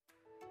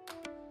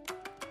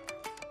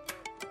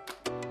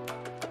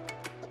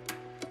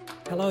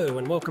Hello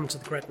and welcome to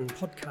the Grattan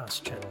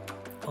Podcast channel.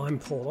 I'm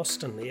Paul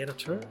Austin, the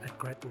editor at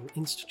Grattan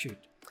Institute.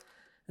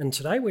 And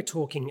today we're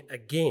talking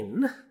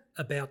again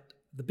about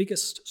the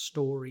biggest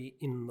story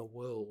in the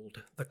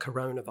world, the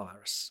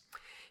coronavirus.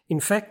 In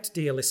fact,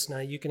 dear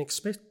listener, you can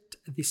expect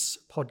this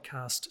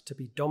podcast to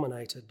be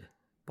dominated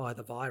by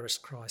the virus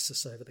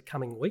crisis over the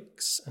coming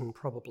weeks and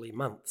probably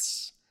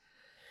months.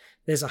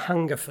 There's a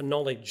hunger for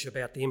knowledge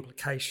about the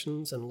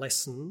implications and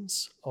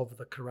lessons of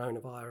the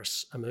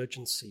coronavirus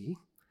emergency,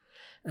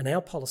 and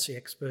our policy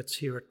experts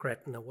here at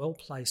Grattan are well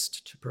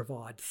placed to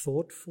provide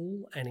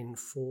thoughtful and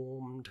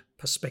informed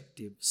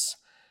perspectives.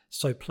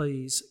 So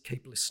please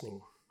keep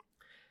listening.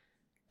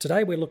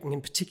 Today we're looking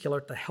in particular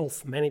at the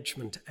health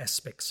management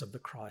aspects of the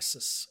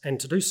crisis, and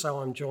to do so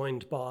I'm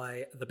joined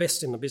by the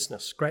best in the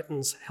business,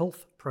 Grattan's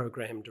Health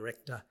Program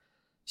Director,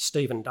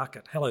 Stephen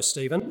Duckett. Hello,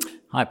 Stephen.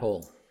 Hi,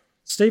 Paul.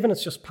 Stephen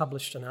has just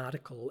published an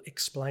article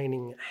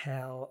explaining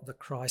how the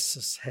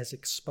crisis has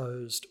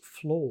exposed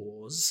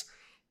flaws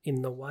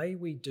in the way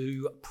we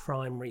do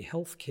primary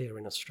health care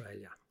in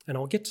Australia. And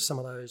I'll get to some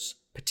of those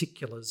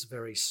particulars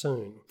very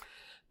soon.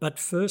 But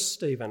first,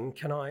 Stephen,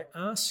 can I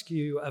ask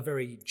you a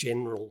very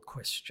general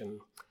question?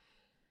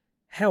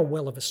 How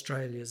well have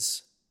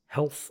Australia's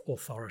health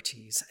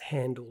authorities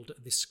handled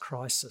this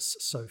crisis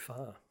so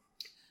far?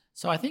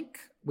 So I think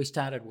we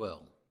started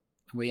well.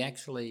 We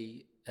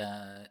actually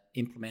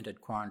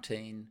implemented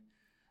quarantine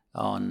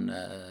on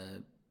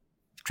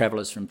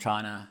travellers from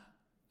China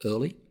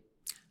early.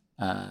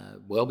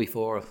 Well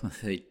before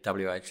the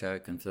WHO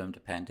confirmed a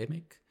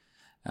pandemic.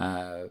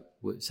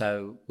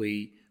 So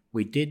we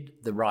did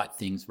the right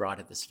things right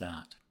at the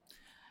start.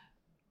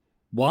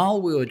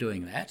 While we were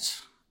doing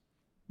that,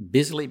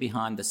 busily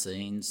behind the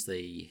scenes,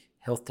 the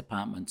health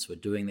departments were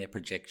doing their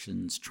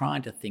projections,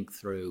 trying to think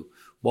through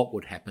what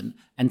would happen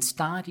and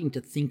starting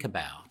to think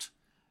about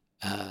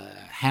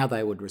how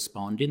they would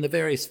respond in the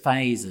various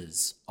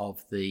phases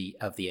of the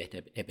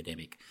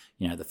epidemic.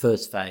 You know, the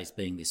first phase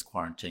being this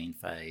quarantine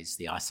phase,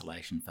 the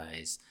isolation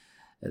phase.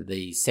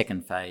 The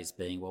second phase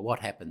being, well, what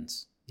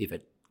happens if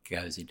it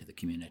goes into the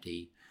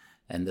community?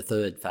 And the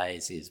third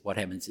phase is what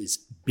happens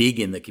is big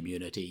in the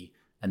community,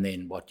 and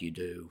then what do you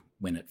do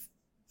when it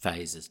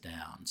phases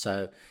down?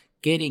 So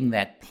getting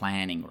that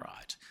planning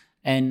right.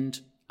 And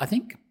I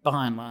think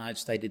by and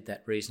large they did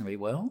that reasonably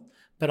well.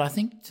 But I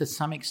think to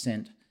some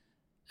extent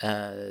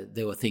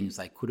there were things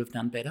they could have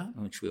done better,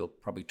 which we'll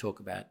probably talk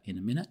about in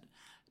a minute.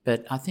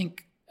 But I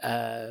think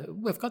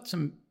we've got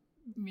some,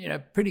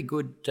 pretty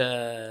good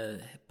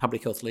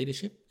public health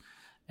leadership.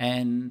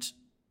 And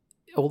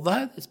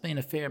although there's been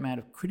a fair amount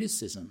of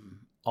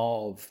criticism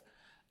of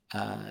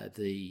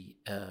the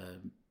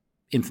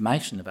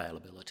information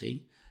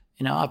availability,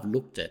 I've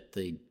looked at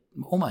the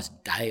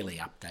almost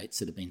daily updates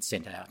that have been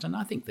sent out, and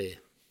I think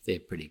they're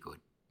pretty good.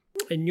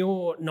 And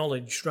your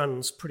knowledge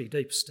runs pretty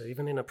deep,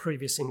 Stephen. In a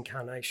previous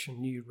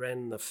incarnation, you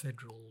ran the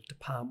Federal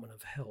Department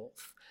of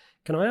Health.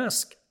 Can I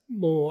ask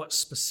more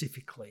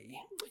specifically,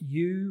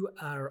 you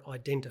are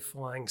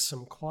identifying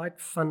some quite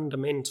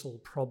fundamental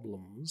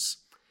problems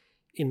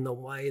in the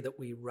way that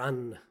we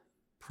run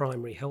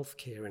primary health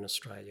care in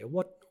Australia.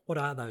 What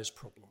are those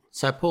problems?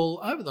 So, Paul,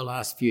 over the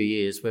last few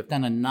years, we've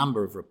done a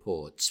number of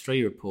reports,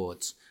 3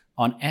 reports,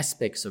 on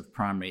aspects of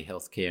primary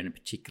health care, and in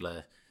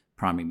particular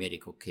primary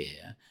medical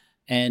care.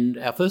 And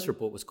our first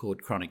report was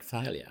called Chronic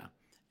Failure.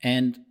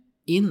 And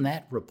in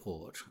that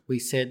report, we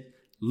said,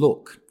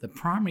 look, the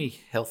primary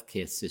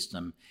healthcare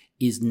system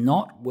is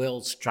not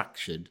well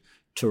structured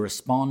to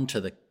respond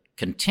to the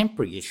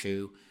contemporary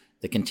issue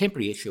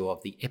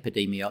of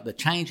the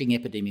changing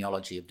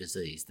epidemiology of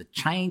disease, the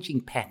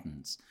changing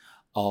patterns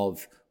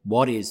of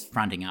what is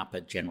fronting up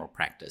at general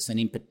practice,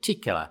 and in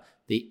particular,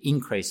 the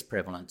increased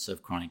prevalence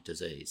of chronic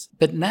disease.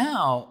 But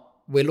now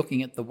we're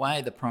looking at the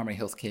way the primary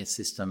healthcare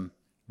system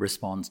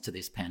responds to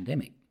this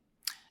pandemic.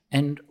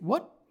 And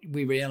what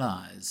we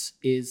realise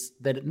is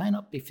that it may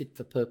not be fit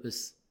for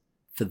purpose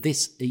for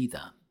this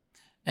either.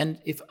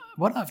 And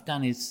what I've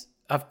done is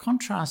I've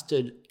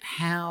contrasted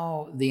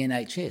how the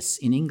NHS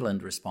in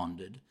England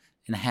responded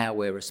and how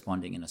we're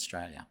responding in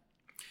Australia.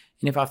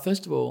 And if I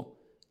first of all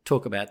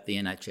talk about the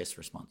NHS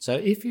response. So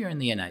if you're in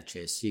the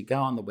NHS, you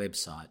go on the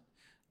website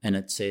and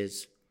it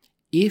says,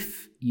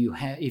 if you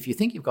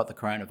think you've got the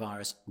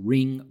coronavirus,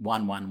 ring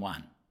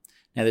 111.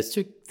 Now, there's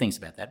 2 things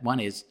about that. One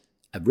is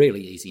a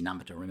really easy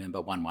number to remember,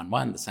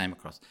 111, the same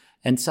across.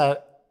 And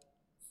so,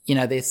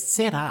 they're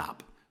set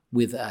up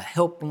with a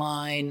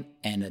helpline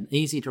and an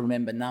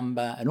easy-to-remember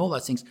number and all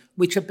those things,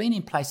 which have been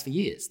in place for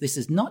years. This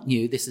is not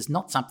new. This is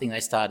not something they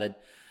started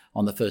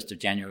on the 1st of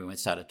January when we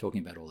started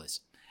talking about all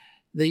this.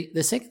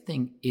 The second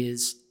thing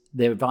is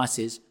their advice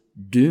is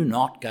do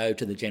not go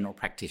to the general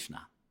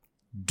practitioner.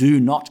 Do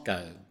not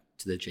go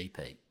to the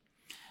GP.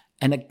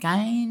 And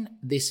again,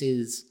 this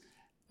is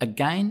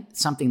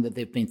something that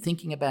they've been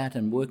thinking about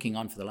and working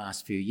on for the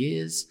last few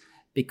years,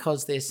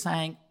 because they're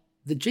saying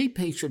the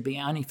GP should be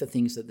only for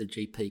things that the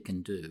GP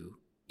can do.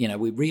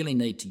 We really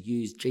need to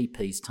use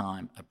GP's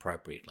time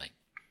appropriately.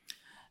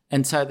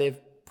 And so they've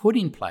put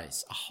in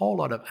place a whole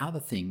lot of other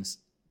things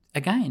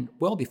again,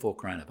 well before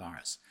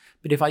coronavirus.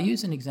 But if I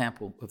use an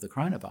example of the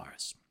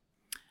coronavirus,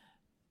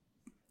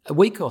 a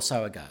week or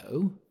so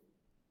ago,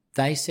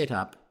 they set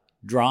up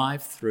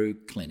drive-through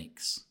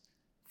clinics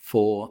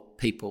for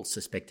people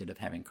suspected of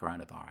having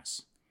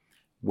coronavirus,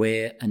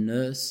 where a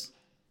nurse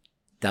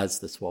does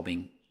the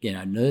swabbing.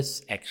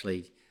 Nurse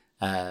actually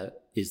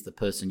is the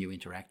person you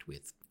interact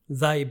with.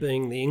 They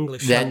being the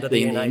English under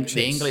the NHS.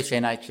 The English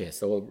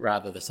NHS, or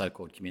rather the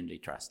so-called community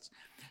trusts.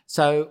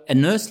 So a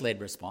nurse-led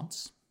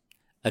response,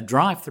 a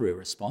drive-through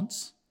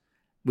response,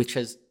 which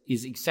is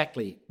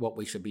exactly what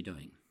we should be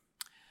doing.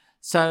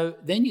 So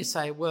then you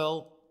say,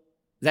 well,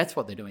 that's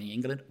what they're doing in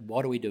England.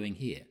 What are we doing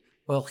here?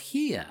 Well,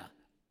 here,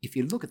 if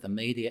you look at the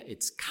media,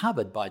 it's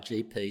covered by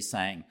GPs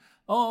saying,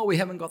 oh, we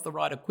haven't got the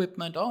right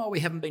equipment. Oh, we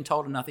haven't been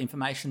told enough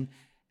information.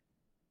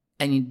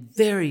 And in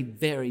very,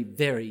 very,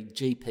 very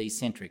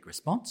GP-centric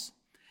response.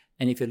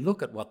 And if you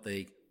look at what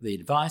the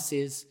advice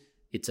is,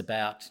 it's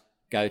about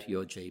go to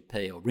your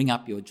GP or ring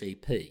up your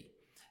GP.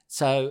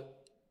 So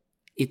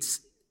it's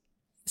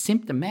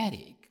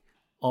symptomatic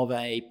of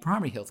a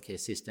primary healthcare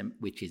system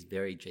which is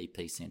very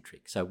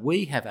GP-centric. So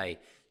we have a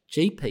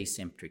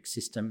GP-centric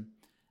system,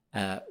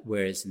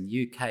 whereas in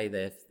the UK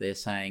they're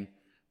saying,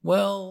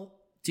 well,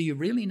 do you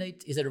really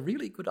need, is it a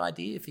really good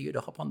idea for you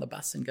to hop on the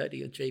bus and go to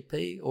your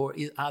GP, or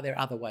are there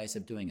other ways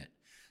of doing it?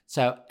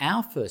 So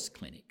our first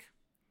clinic,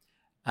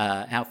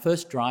 our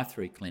first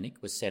drive-through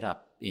clinic was set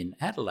up in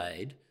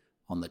Adelaide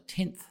on the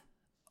 10th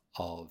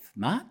of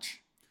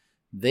March.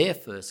 Their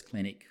first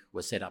clinic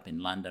was set up in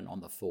London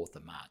on the 4th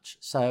of March.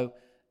 So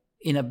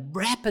in a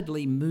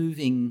rapidly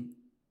moving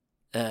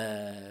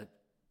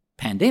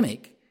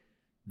pandemic,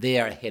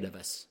 they're ahead of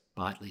us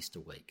by at least a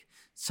week.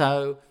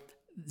 So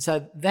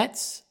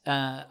that's,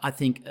 I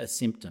think, a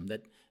symptom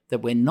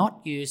that we're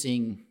not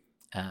using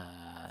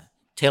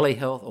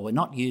telehealth, or we're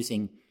not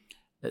using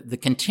the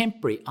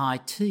contemporary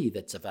IT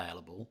that's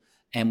available,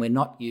 and we're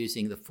not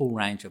using the full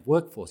range of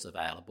workforce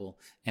available,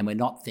 and we're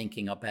not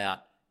thinking about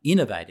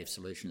innovative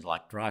solutions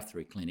like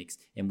drive-through clinics,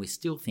 and we're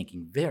still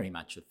thinking very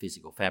much of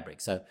physical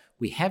fabric. So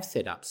we have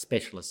set up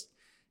specialist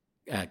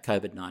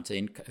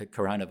COVID-19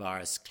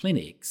 coronavirus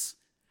clinics,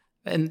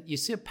 and you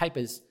see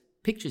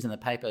pictures in the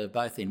paper,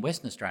 both in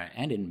Western Australia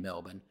and in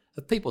Melbourne,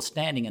 of people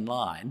standing in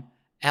line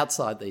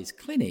outside these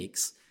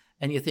clinics,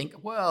 and you think,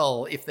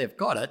 well, if they've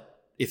got it,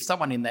 if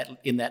someone in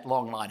that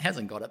long line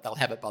hasn't got it, they'll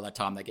have it by the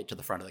time they get to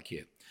the front of the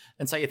queue.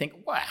 And so you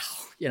think,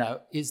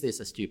 wow, is this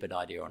a stupid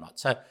idea or not?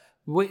 So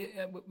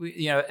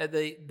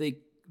the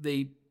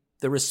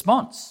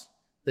response,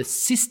 the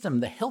system,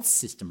 the health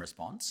system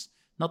response,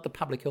 not the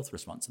public health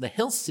response, the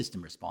health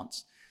system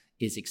response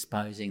is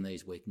exposing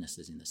these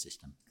weaknesses in the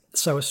system.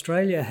 So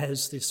Australia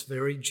has this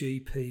very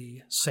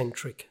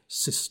GP-centric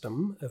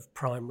system of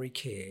primary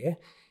care.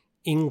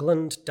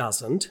 England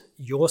doesn't.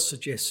 You're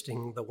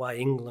suggesting the way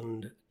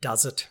England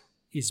does it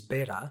is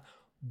better.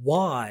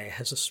 Why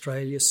has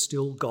Australia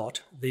still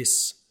got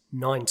this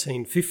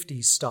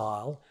 1950s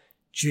style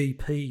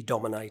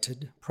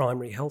GP-dominated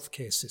primary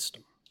healthcare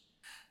system?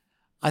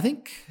 I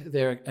think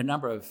there are a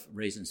number of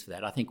reasons for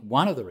that. I think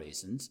one of the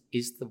reasons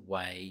is the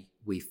way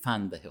we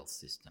fund the health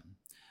system.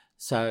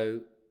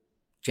 So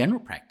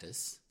general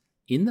practice,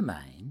 in the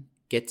main,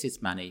 gets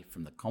its money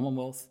from the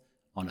Commonwealth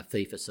on a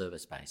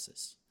fee-for-service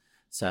basis.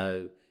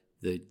 So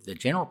the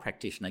general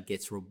practitioner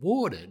gets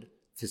rewarded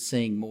for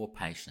seeing more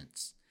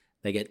patients.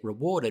 They get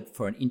rewarded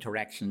for an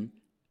interaction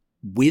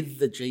with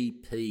the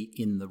GP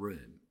in the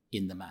room,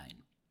 in the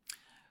main.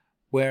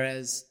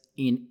 Whereas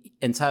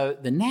and so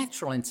the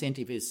natural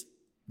incentive is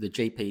the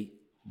GP,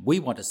 we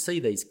want to see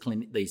these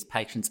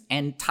patients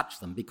and touch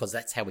them because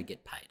that's how we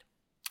get paid.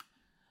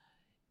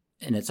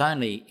 And it's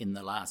only in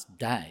the last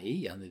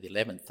day, on the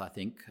 11th, I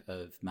think,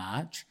 of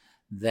March,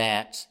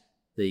 that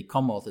the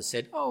Commonwealth has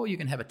said, you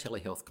can have a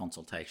telehealth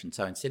consultation.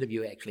 So instead of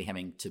you actually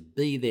having to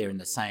be there in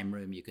the same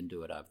room, you can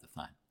do it over the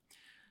phone.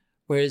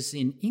 Whereas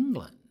in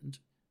England,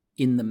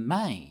 in the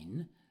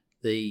main,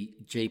 the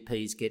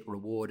GPs get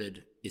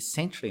rewarded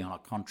essentially on a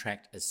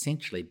contract,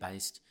 essentially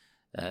based,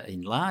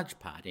 in large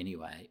part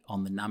anyway,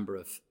 on the number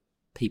of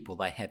people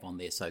they have on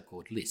their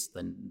so-called list,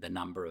 the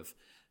number of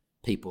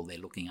people they're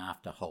looking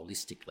after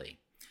holistically.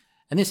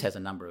 And this has a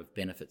number of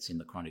benefits in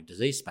the chronic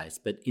disease space,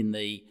 but in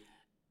the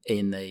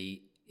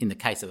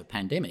case of a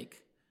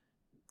pandemic,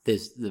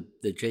 there's the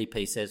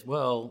GP says,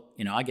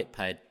 I get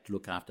paid to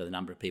look after the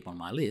number of people on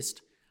my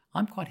list.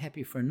 I'm quite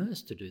happy for a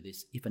nurse to do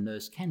this if a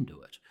nurse can do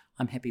it.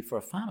 I'm happy for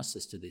a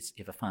pharmacist to do this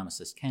if a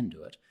pharmacist can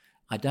do it.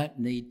 I don't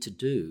need to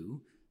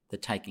do the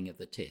taking of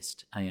the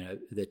test,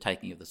 the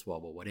taking of the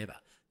swab or whatever,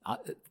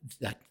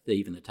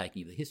 even the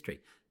taking of the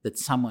history, that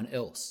someone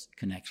else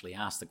can actually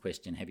ask the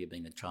question, have you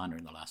been to China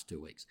in the last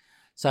 2 weeks?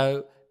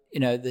 So,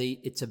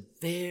 it's a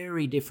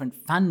very different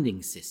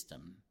funding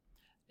system.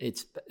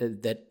 It's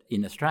that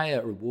in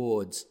Australia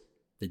rewards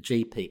the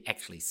GP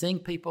actually seeing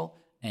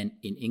people, and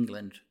in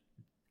England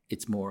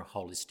it's more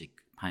holistic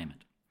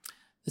payment.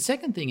 The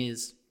second thing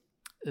is,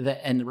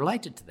 and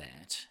related to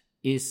that,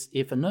 is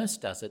if a nurse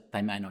does it,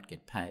 they may not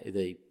get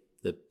paid,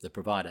 the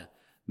provider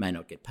may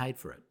not get paid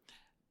for it.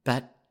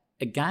 But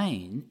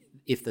again,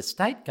 if the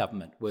state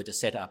government were to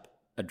set up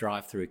a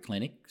drive-through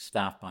clinic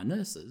staffed by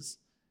nurses,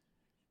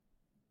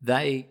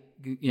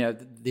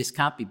 this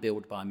can't be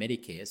billed by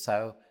Medicare.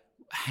 So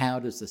how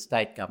does the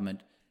state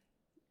government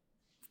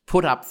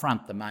put up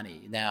front the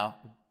money? Now,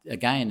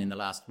 again, in the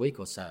last week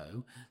or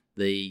so,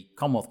 the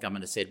Commonwealth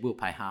government has said, we'll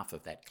pay half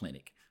of that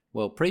clinic.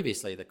 Well,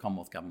 previously the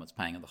Commonwealth government was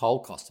paying the whole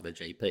cost of a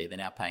GP. They're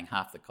now paying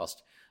half the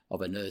cost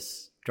of a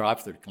nurse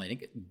drive-through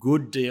clinic.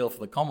 Good deal for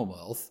the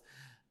Commonwealth,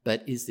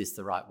 but is this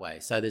the right way?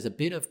 So there's a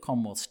bit of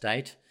Commonwealth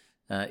state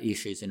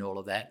issues in all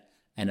of that,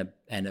 and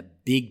a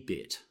big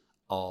bit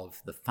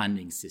of the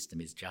funding system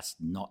is just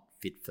not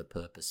fit for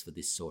purpose for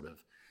this sort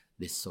of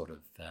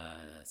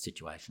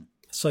situation.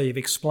 So you've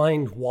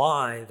explained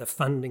why the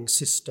funding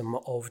system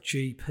of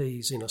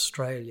GPs in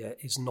Australia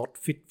is not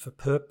fit for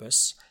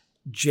purpose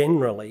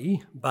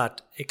generally,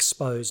 but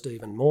exposed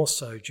even more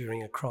so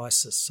during a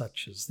crisis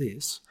such as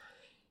this.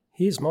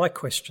 Here's my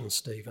question,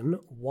 Stephen.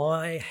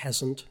 Why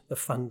hasn't the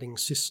funding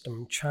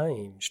system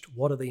changed?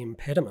 What are the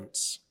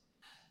impediments?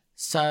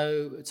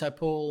 So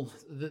Paul,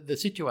 the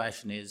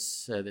situation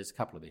is there's a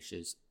couple of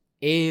issues.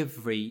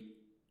 Every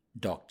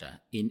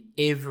doctor in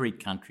every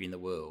country in the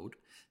world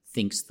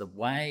thinks the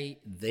way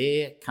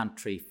their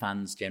country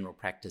funds general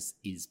practice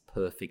is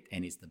perfect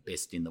and is the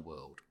best in the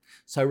world.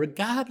 So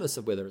regardless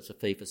of whether it's a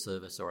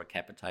fee-for-service or a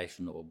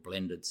capitation or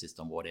blended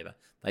system, whatever,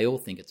 they all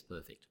think it's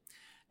perfect.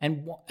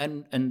 And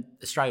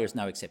Australia is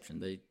no exception.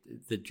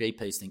 The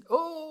GPs think,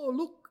 oh,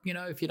 look,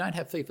 if you don't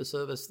have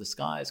fee-for-service, the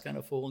sky is going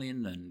to fall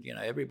in and,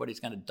 everybody's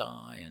going to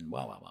die and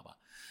blah, blah, blah, blah.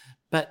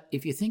 But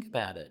if you think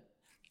about it,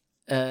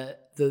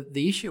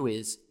 the issue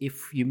is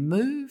if you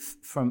move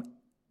from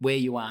where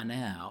you are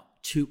now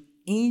to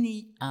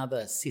any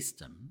other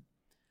system,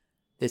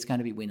 there's going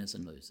to be winners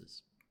and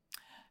losers.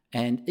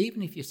 And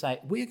even if you say,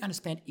 we're going to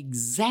spend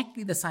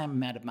exactly the same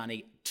amount of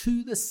money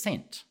to the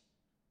cent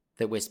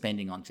that we're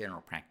spending on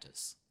general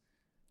practice,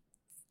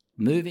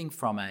 moving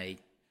from a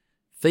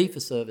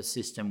fee-for-service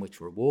system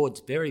which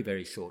rewards very,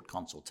 very short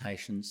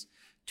consultations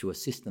to a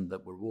system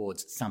that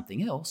rewards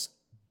something else,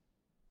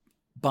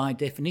 by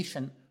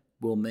definition,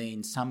 will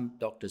mean some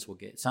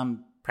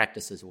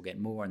practices will get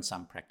more and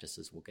some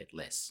practices will get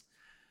less.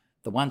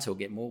 The ones who will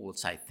get more will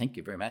say, thank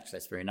you very much,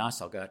 that's very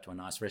nice, I'll go out to a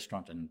nice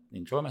restaurant and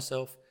enjoy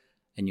myself,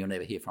 and you'll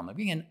never hear from them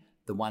again.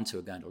 The ones who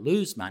are going to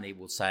lose money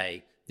will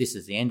say, this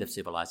is the end of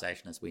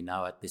civilization as we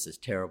know it, this is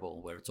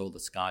terrible, where it's all the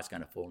sky's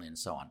going to fall in and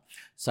so on.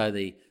 So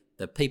the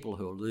people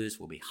who will lose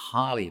will be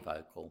highly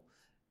vocal,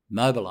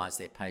 mobilise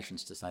their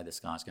patients to say the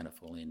sky's going to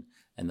fall in,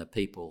 and the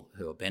people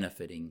who are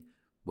benefiting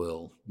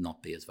will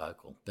not be as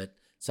vocal. But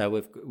so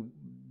we've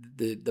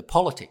the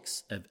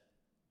politics of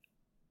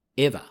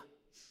ever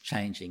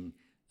changing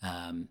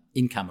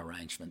income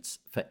arrangements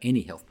for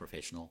any health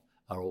professional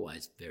are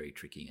always very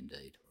tricky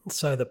indeed.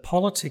 So the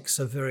politics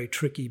are very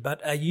tricky,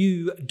 but are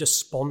you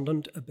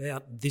despondent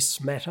about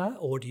this matter,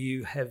 or do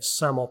you have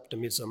some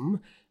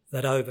optimism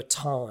that over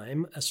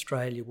time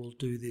Australia will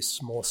do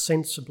this more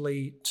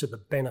sensibly to the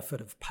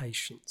benefit of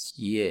patients?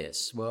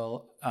 Yes,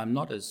 well, I'm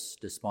not as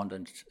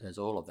despondent as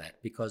all of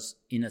that, because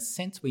in a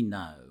sense we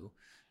know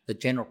that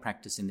general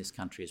practice in this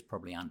country is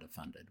probably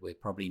underfunded. We're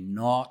probably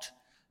not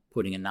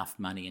putting enough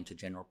money into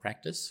general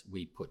practice.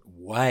 We put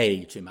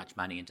way too much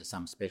money into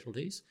some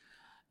specialties.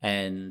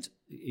 And,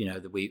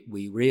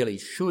 we really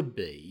should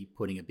be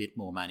putting a bit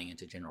more money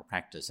into general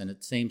practice. And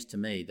it seems to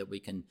me that we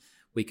can,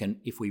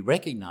 if we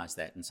recognise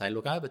that and say,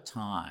 look, over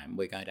time,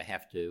 we're going to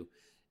have to,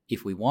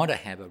 if we want to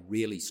have a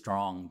really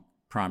strong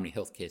primary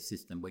healthcare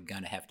system, we're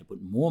going to have to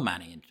put more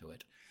money into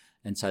it.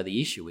 And so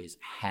the issue is,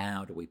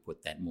 how do we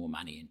put that more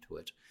money into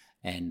it?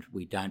 And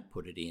we don't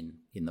put it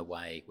in the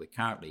way we're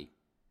currently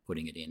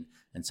putting it in.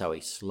 And so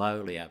we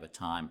slowly over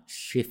time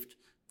shift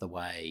the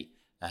way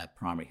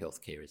primary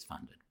healthcare is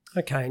funded.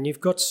 Okay, and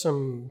you've got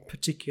some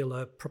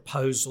particular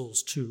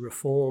proposals to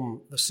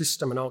reform the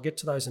system, and I'll get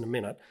to those in a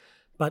minute.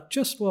 But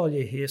just while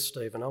you're here,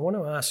 Stephen, I want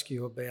to ask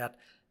you about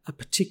a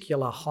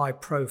particular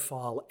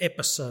high-profile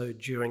episode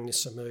during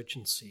this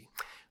emergency,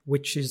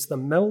 which is the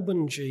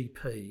Melbourne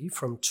GP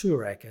from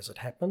Toorak, as it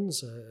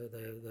happens,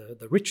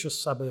 the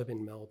richest suburb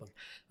in Melbourne.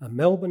 A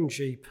Melbourne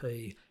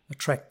GP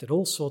attracted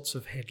all sorts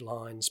of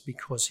headlines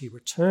because he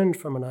returned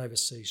from an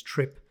overseas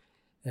trip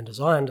and,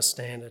 as I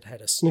understand it, had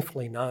a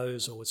sniffly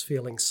nose or was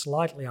feeling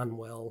slightly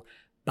unwell,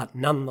 but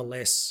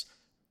nonetheless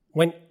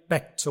went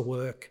back to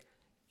work,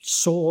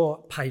 saw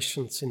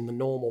patients in the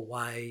normal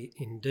way,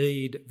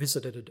 indeed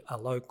visited a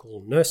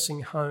local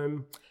nursing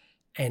home,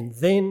 and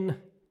then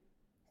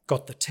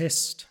got the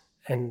test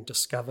and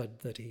discovered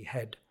that he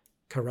had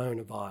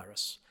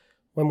coronavirus.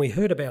 When we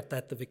heard about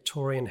that, the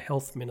Victorian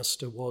Health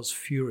Minister was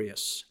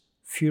furious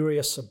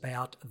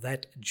about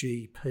that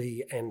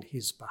GP and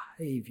his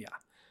behaviour.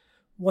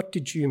 What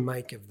did you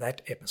make of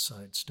that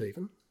episode,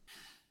 Stephen?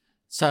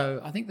 So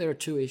I think there are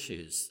two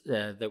issues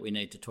that we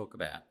need to talk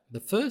about. The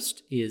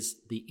first is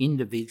the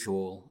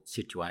individual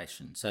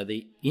situation. So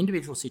the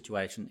individual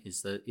situation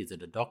is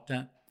that a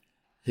doctor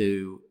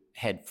who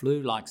had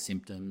flu-like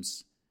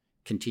symptoms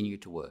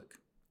continued to work,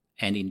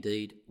 and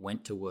indeed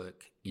went to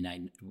work in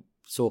a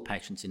saw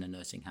patients in a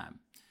nursing home.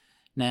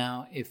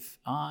 Now, if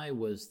I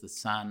was the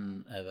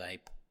son of a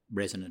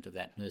resident of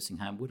that nursing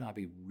home, would I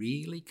be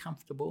really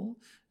comfortable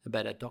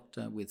about a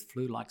doctor with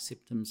flu-like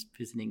symptoms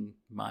visiting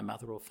my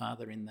mother or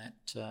father in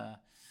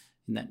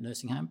that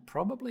nursing home?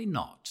 Probably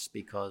not,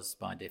 because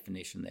by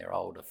definition they're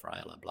older,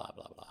 frailer, blah,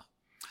 blah, blah.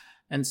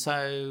 And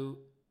so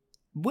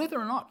whether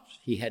or not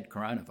he had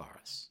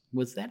coronavirus,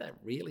 was that a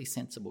really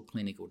sensible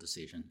clinical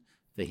decision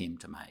for him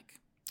to make?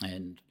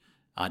 And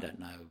I don't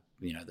know,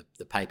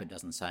 the paper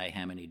doesn't say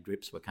how many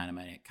drips were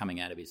coming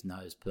out of his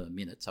nose per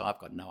minute, so I've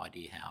got no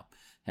idea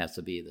how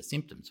severe the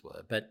symptoms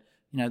were. But,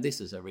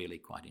 this is a really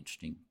quite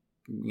interesting,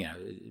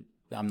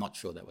 I'm not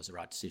sure that was the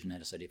right decision.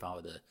 As I said, if I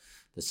were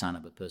the son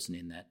of a person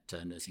in that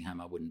nursing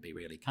home, I wouldn't be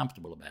really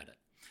comfortable about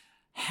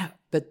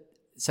it.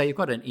 So you've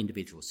got an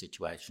individual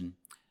situation,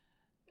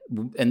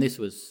 and this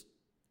was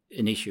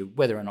an issue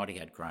whether or not he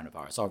had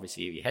coronavirus.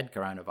 Obviously, if he had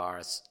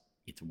coronavirus,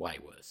 it's way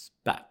worse.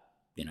 But,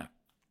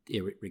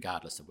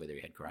 regardless of whether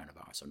he had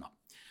coronavirus or not.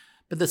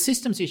 But the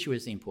systems issue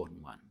is the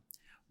important one.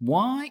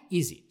 Why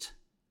is it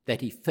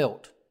that he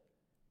felt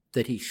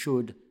that he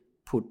should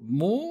put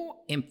more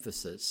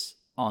emphasis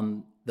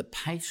on the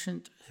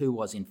patient who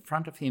was in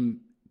front of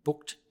him,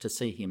 booked to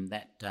see him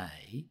that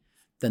day,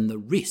 than the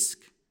risk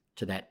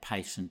to that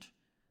patient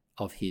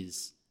of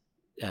his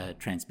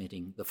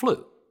transmitting the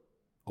flu,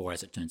 or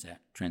as it turns out,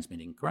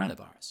 transmitting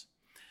coronavirus?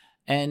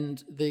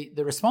 And the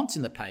response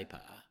in the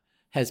paper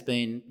has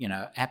been,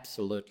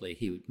 absolutely,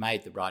 he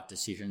made the right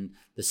decision.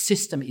 The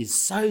system is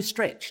so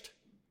stretched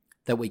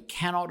that we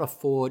cannot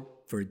afford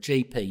for a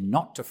GP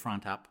not to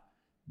front up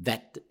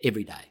that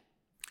every day.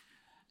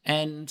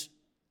 And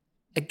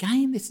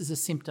again, this is a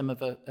symptom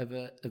of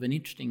an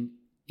interesting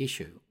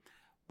issue.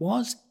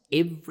 Was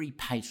every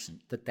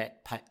patient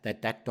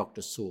that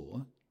doctor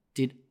saw,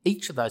 did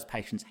each of those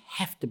patients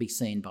have to be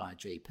seen by a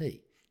GP?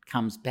 It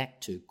comes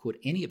back to, could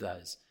any of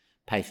those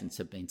patients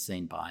have been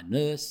seen by a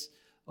nurse,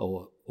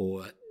 or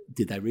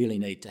did they really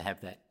need to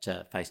have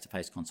that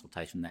face-to-face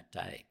consultation that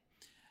day?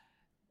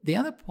 The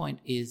other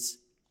point is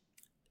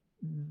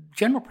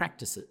general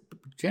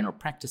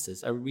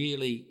practices are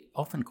really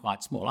often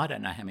quite small. I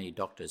don't know how many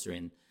doctors are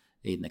in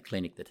the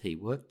clinic that he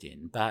worked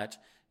in, but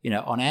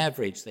on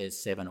average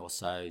there's 7 or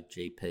so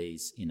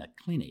GPs in a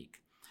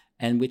clinic,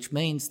 and which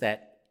means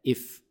that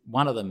if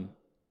one of them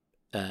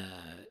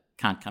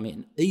can't come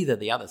in, either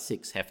the other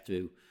 6 have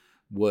to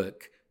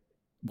work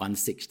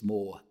 1/6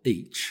 more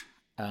each,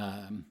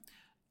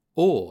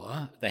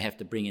 or they have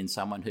to bring in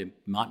someone who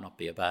might not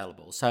be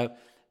available. So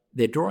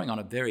they're drawing on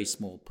a very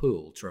small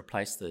pool to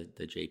replace the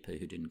GP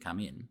who didn't come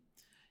in.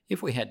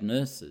 If we had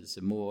nurses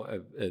and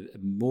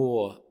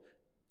more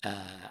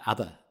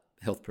other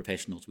health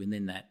professionals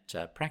within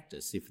that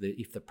practice, if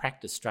the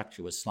practice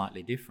structure was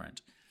slightly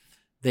different,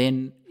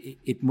 then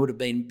it would have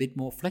been a bit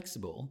more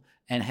flexible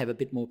and have a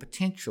bit more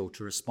potential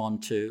to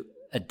respond to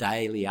a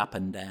daily up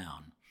and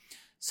down.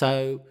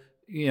 So,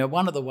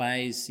 one of the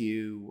ways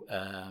you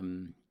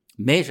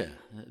measure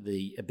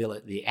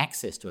the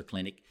access to a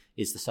clinic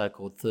is the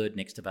so-called third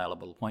next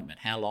available appointment.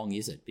 How long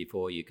is it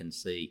before you can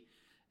see?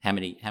 How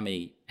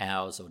many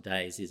hours or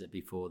days is it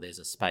before there's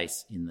a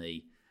space in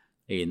the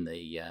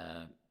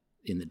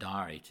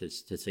diary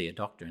to see a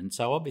doctor? And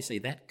so obviously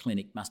that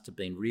clinic must have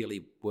been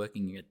really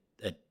working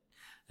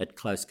at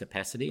close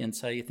capacity. And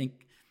so you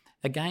think,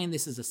 again,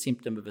 this is a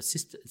symptom of a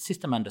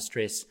system under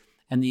stress.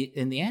 And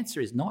the answer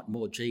is not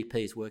more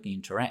GPs working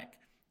in Toorak.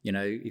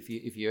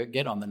 If you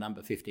get on the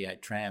number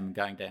 58 tram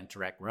going down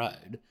Toorak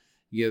Road,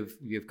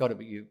 you've got to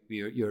be,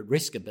 you're at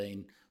risk of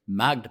being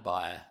mugged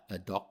by a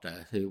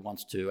doctor who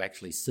wants to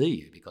actually see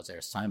you, because there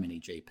are so many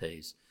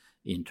GPs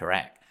in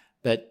Toorak.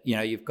 But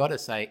you've got to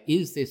say,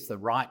 is this the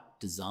right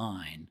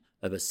design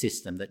of a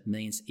system that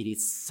means it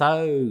is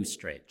so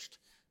stretched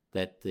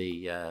that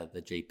the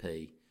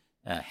GP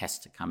has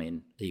to come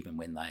in even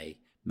when they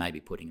may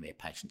be putting their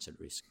patients at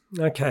risk?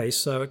 Okay,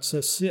 so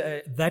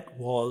that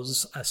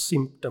was a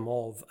symptom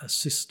of a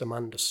system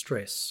under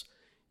stress.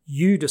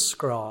 You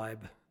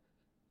describe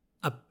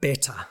a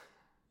better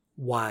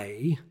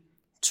way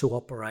to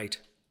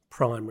operate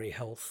primary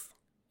health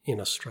in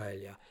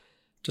Australia.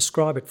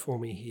 Describe it for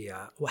me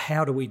here.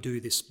 How do we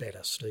do this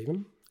better,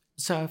 Stephen?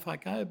 So if I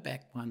go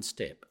back one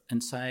step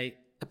and say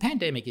a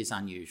pandemic is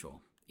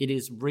unusual, it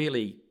is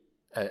really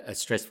a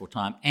stressful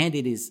time, and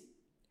it is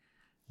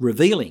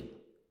revealing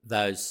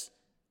those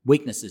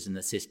weaknesses in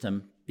the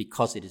system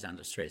because it is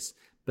under stress.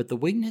 But the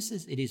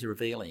weaknesses it is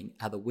revealing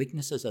are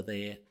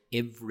there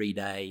every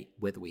day,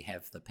 whether we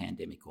have the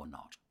pandemic or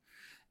not.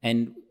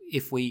 And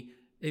if we,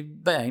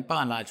 by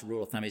and large, the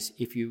rule of thumb is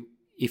if you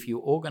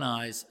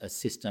organise a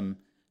system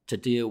to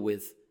deal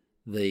with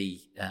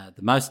the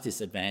most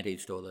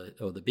disadvantaged or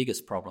the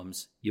biggest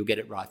problems, you'll get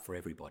it right for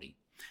everybody.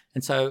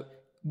 And so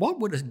what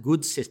would a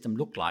good system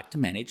look like to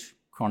manage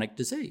chronic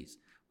disease?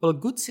 Well, a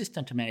good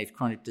system to manage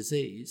chronic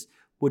disease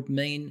would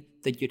mean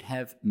that you'd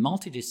have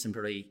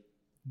multidisciplinary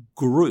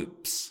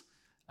groups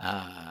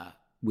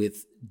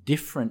with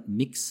different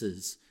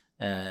mixes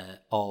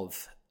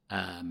of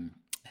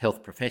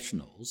health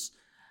professionals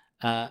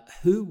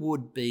who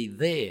would be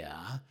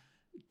there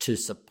to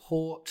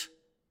support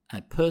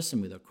a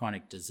person with a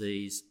chronic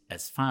disease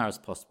as far as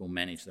possible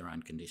manage their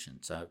own condition.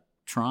 So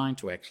trying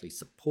to actually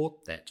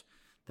support that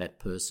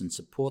person,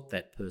 support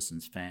that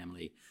person's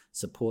family,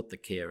 support the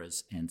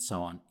carers and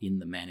so on in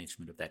the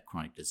management of that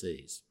chronic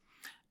disease.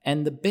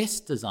 And the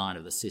best design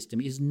of the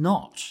system is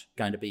not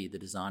going to be the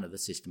design of the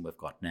system we've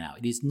got now.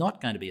 It is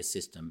not going to be a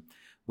system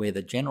where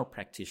the general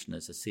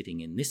practitioners are sitting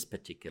in this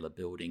particular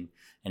building,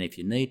 and if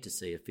you need to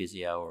see a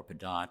physio or a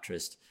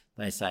podiatrist,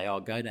 they say, oh,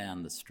 go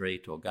down the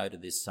street or go to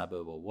this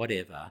suburb or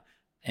whatever,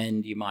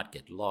 and you might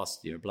get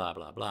lost, blah,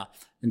 blah, blah.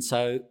 And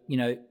so,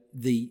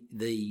 the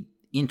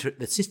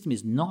system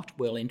is not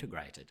well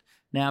integrated.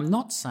 Now, I'm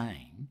not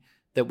saying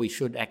that we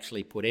should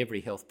actually put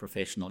every health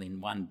professional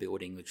in one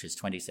building which is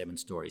 27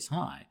 stories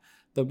high.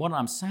 But what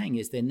I'm saying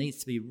is there needs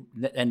to be,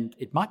 and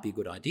it might be a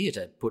good idea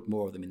to put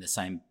more of them in the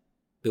same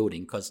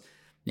building because,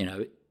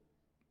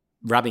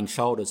 rubbing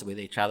shoulders with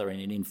each other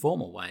in an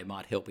informal way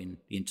might help in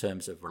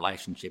terms of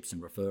relationships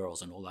and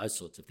referrals and all those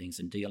sorts of things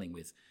and dealing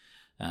with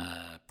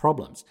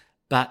problems.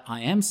 But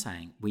I am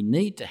saying we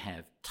need to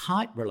have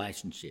tight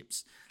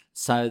relationships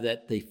so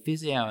that the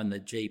physio and the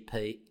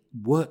GP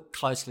work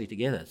closely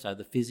together, so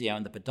the physio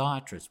and the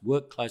podiatrist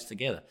work close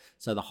together,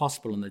 so the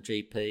hospital and the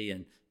GP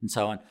and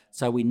so on.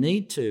 So we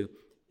need to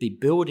be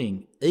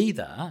building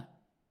either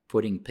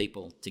putting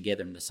people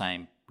together in the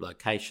same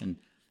location,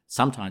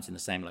 sometimes in the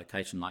same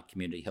location like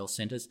community health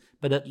centres,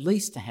 but at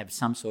least to have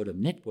some sort of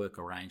network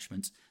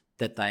arrangements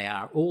that they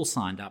are all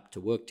signed up to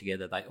work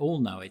together, they all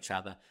know each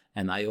other,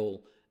 and they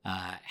all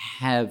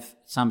have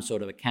some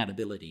sort of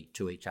accountability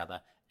to each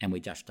other, and we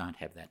just don't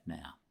have that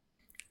now.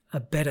 A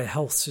better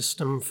health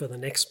system for the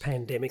next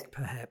pandemic,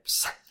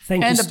 perhaps.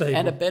 Thank you, Stephen.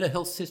 And a better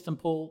health system,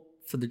 Paul,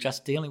 for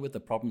just dealing with the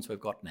problems we've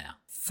got now.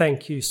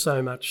 Thank you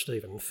so much,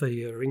 Stephen, for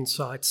your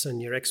insights and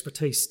your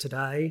expertise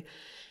today.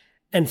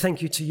 And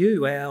thank you to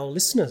you, our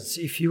listeners.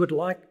 If you would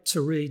like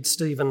to read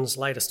Stephen's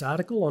latest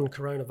article on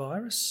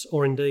coronavirus,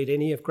 or indeed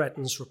any of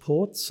Grattan's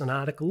reports and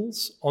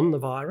articles on the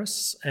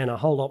virus and a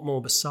whole lot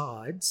more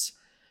besides,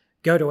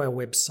 go to our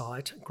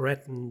website,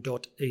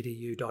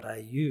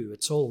 grattan.edu.au.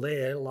 It's all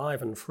there,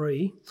 live and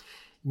free.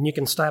 And you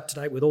can stay up to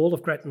date with all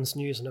of Grattan's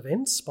news and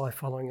events by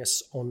following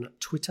us on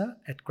Twitter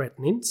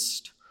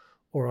 @GrattanInst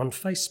or on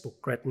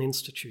Facebook, Grattan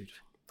Institute.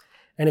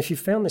 And if you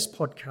found this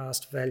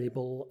podcast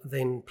valuable,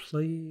 then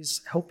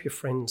please help your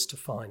friends to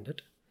find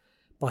it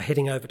by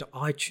heading over to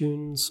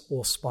iTunes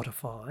or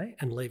Spotify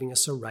and leaving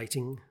us a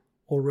rating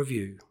or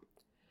review.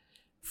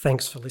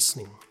 Thanks for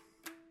listening.